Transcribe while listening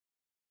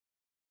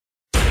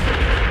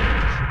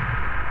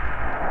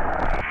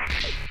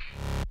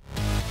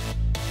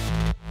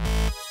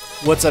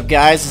What's up,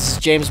 guys? This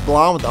is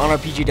JamesBl0nde with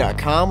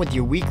OnRPG.com with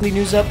your weekly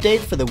news update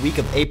for the week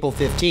of April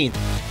 15th.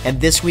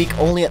 And this week,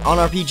 only at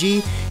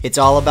OnRPG, it's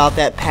all about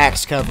that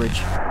PAX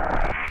coverage.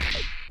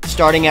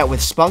 Starting out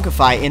with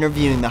Spunkify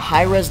interviewing the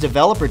high-res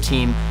developer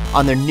team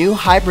on their new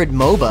hybrid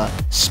MOBA,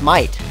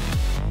 Smite.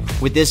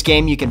 With this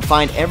game, you can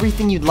find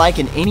everything you'd like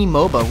in any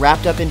MOBA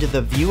wrapped up into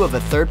the view of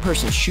a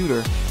third-person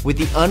shooter with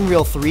the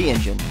Unreal 3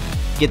 engine.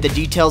 Get the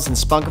details in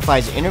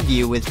Spunkify's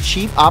interview with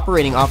Chief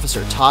Operating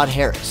Officer Todd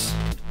Harris.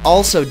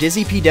 Also,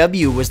 Dizzy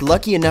PW was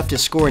lucky enough to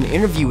score an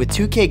interview with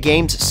 2K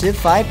Games' Civ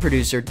 5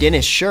 producer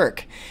Dennis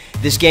Shirk.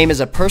 This game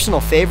is a personal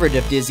favorite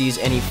of Dizzy's,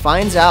 and he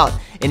finds out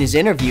in his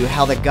interview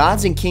how the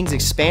Gods and Kings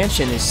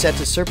expansion is set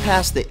to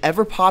surpass the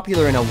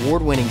ever-popular and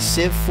award-winning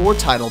Civ 4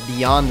 title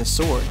Beyond the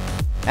Sword.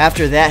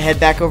 After that, head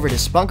back over to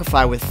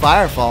Spunkify with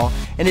Firefall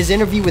and his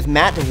interview with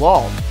Matt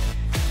DeWald.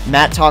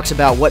 Matt talks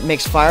about what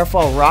makes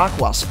Firefall rock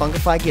while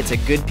Spunkify gets a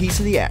good piece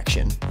of the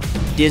action.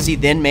 Dizzy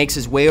then makes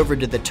his way over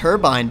to the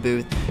Turbine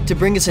booth to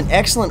bring us an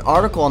excellent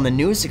article on the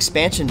newest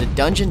expansion to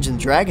Dungeons &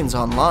 Dragons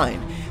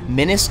Online,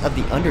 Menace of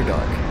the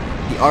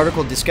Underdark. The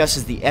article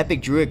discusses the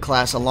epic druid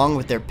class along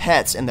with their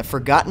pets and the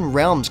Forgotten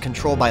Realms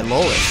controlled by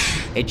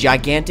Lolis, a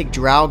gigantic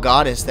drow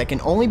goddess that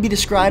can only be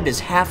described as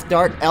half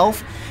dart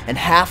elf and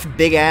half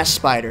big-ass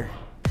spider.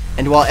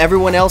 And while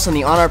everyone else on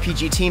the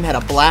OnRPG team had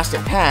a blast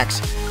at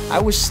PAX, I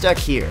was stuck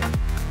here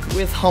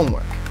with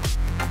homework.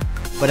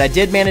 But I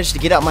did manage to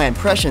get out my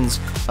impressions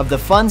of the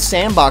fun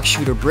sandbox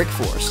shooter Brick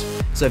Force.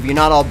 So if you're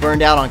not all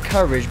burned out on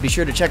coverage, be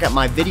sure to check out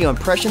my video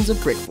impressions of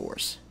Brick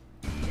Force.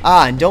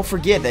 And don't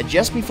forget that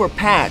just before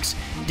PAX,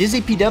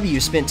 Dizzy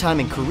PW spent time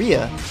in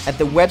Korea at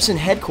the Webzen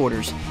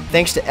headquarters,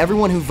 thanks to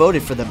everyone who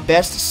voted for the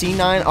best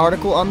C9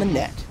 article on the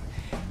net.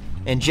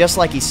 And just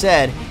like he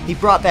said, he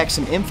brought back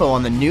some info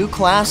on the new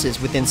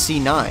classes within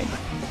C9.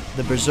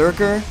 The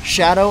Berserker,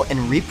 Shadow,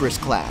 and Reaper's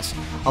class,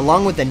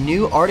 along with the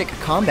new Arctic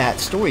Combat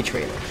story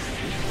trailer.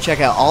 Check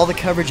out all the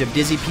coverage of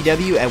Dizzy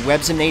PW at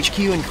Webzen HQ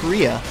in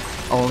Korea,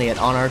 only at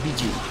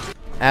OnRPG.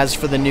 As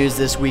for the news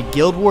this week,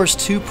 Guild Wars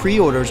 2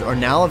 pre-orders are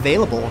now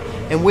available,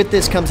 and with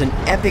this comes an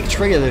epic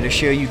trailer to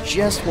show you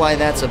just why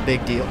that's a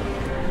big deal.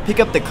 Pick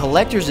up the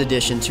collector's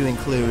edition to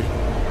include,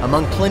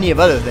 among plenty of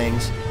other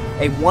things,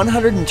 a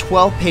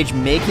 112-page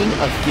Making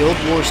of Guild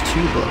Wars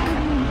 2 book.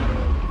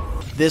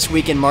 This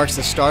weekend marks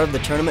the start of the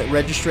tournament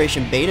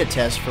registration beta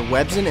test for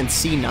Webzen and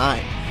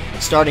C9.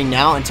 Starting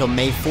now until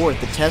May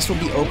 4th, the test will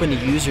be open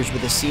to users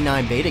with a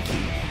C9 beta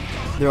key.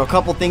 There are a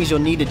couple things you'll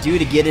need to do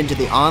to get into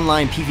the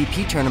online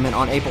PvP tournament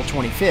on April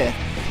 25th,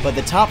 but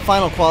the top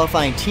final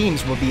qualifying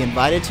teams will be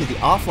invited to the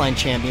offline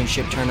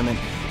championship tournament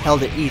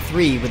held at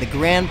E3 with a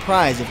grand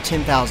prize of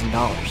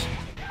 $10,000.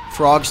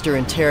 Frogster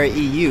and TERA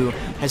EU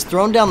has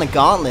thrown down the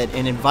gauntlet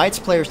and invites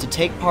players to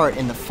take part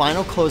in the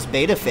final closed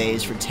beta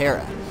phase for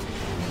TERA.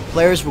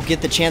 Players will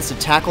get the chance to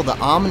tackle the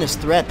ominous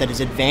threat that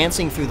is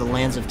advancing through the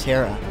lands of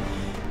TERA.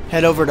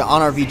 Head over to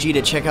OnRPG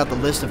to check out the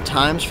list of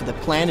times for the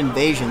planned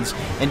invasions,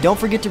 and don't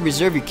forget to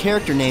reserve your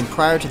character name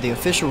prior to the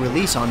official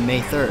release on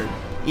May 3rd.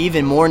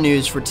 Even more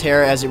news for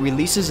TERA as it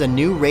releases a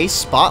new race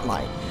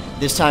spotlight,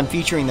 this time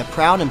featuring the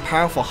proud and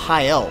powerful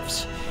High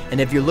Elves. And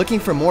if you're looking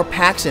for more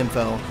PAX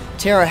info,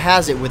 TERA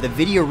has it with a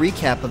video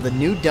recap of the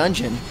new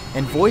dungeon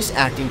and voice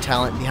acting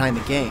talent behind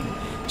the game.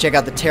 Check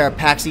out the TERA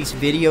PAX East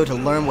video to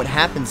learn what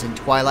happens in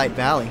Twilight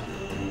Valley.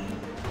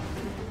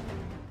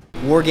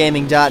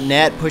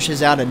 Wargaming.net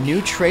pushes out a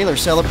new trailer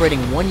celebrating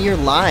 1 year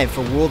live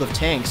for World of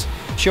Tanks,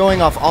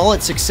 showing off all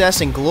its success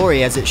and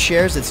glory as it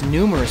shares its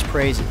numerous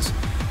praises.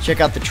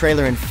 Check out the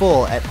trailer in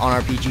full at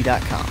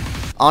OnRPG.com.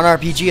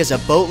 OnRPG has a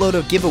boatload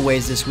of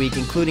giveaways this week,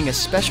 including a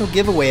special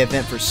giveaway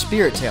event for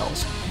Spirit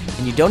Tales,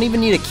 and you don't even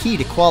need a key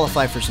to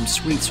qualify for some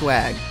sweet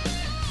swag.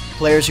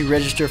 Players who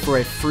register for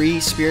a free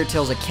Spirit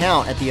Tales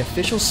account at the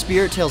official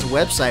Spirit Tales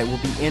website will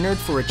be entered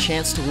for a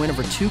chance to win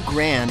over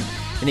 $2,000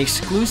 in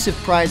exclusive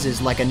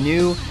prizes like a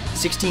new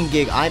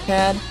 16GB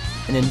iPad,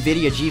 an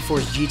NVIDIA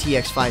GeForce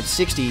GTX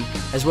 560,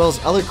 as well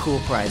as other cool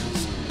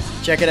prizes.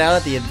 Check it out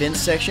at the events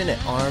section at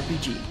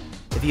OnRPG.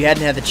 If you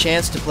hadn't had the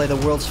chance to play the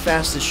world's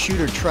fastest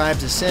shooter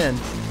Tribes Ascend,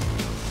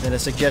 then I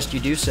suggest you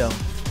do so.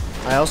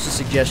 I also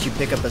suggest you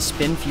pick up a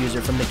spin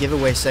fuser from the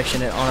giveaway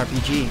section at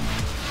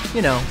OnRPG.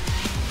 You know,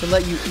 to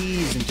let you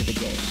ease into the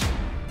game.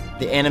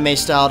 The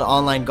anime-styled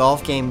online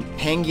golf game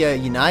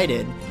Pangea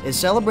United is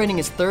celebrating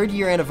its 3rd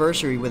year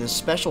anniversary with a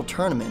special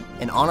tournament,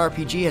 and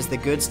OnRPG has the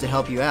goods to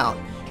help you out.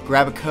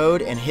 Grab a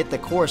code and hit the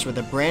course with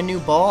a brand new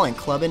ball and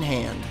club in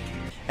hand.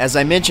 As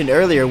I mentioned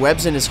earlier,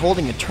 Webzen is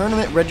holding a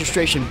tournament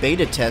registration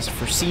beta test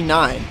for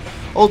C9,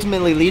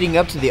 ultimately leading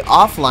up to the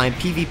offline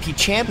PvP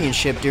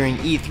championship during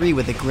E3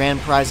 with a grand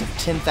prize of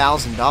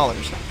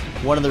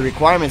 $10,000. One of the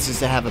requirements is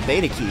to have a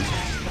beta key,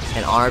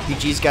 and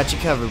OnRPG's got you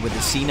covered with a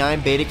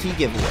C9 beta key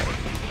giveaway.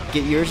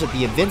 Get yours at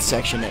the events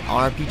section at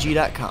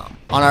OnRPG.com.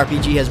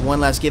 OnRPG has one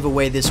last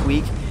giveaway this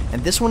week,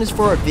 and this one is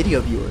for our video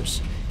viewers.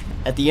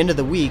 At the end of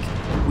the week,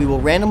 we will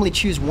randomly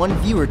choose one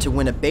viewer to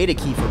win a beta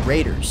key for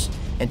Raiders,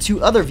 and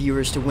 2 other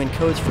viewers to win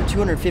codes for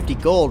 250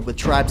 gold with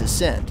Tribes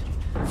Ascend.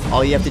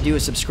 All you have to do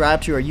is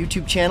subscribe to our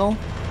YouTube channel,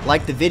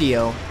 like the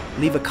video,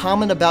 leave a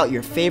comment about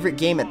your favorite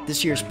game at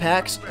this year's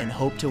PAX, and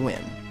hope to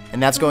win.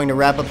 And that's going to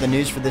wrap up the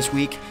news for this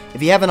week.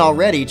 If you haven't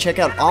already, check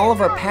out all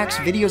of our PAX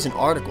videos and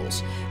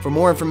articles. For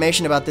more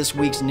information about this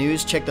week's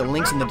news, check the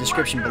links in the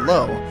description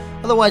below.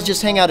 Otherwise,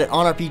 just hang out at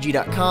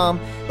OnRPG.com,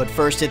 but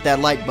first hit that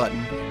like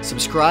button,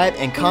 subscribe,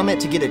 and comment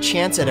to get a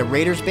chance at a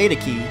Raiders beta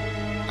key.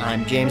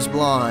 I'm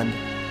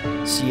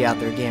JamesBl0nde. See you out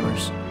there,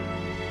 gamers.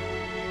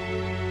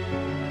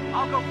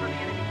 I'll go for the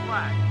enemy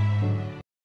flag.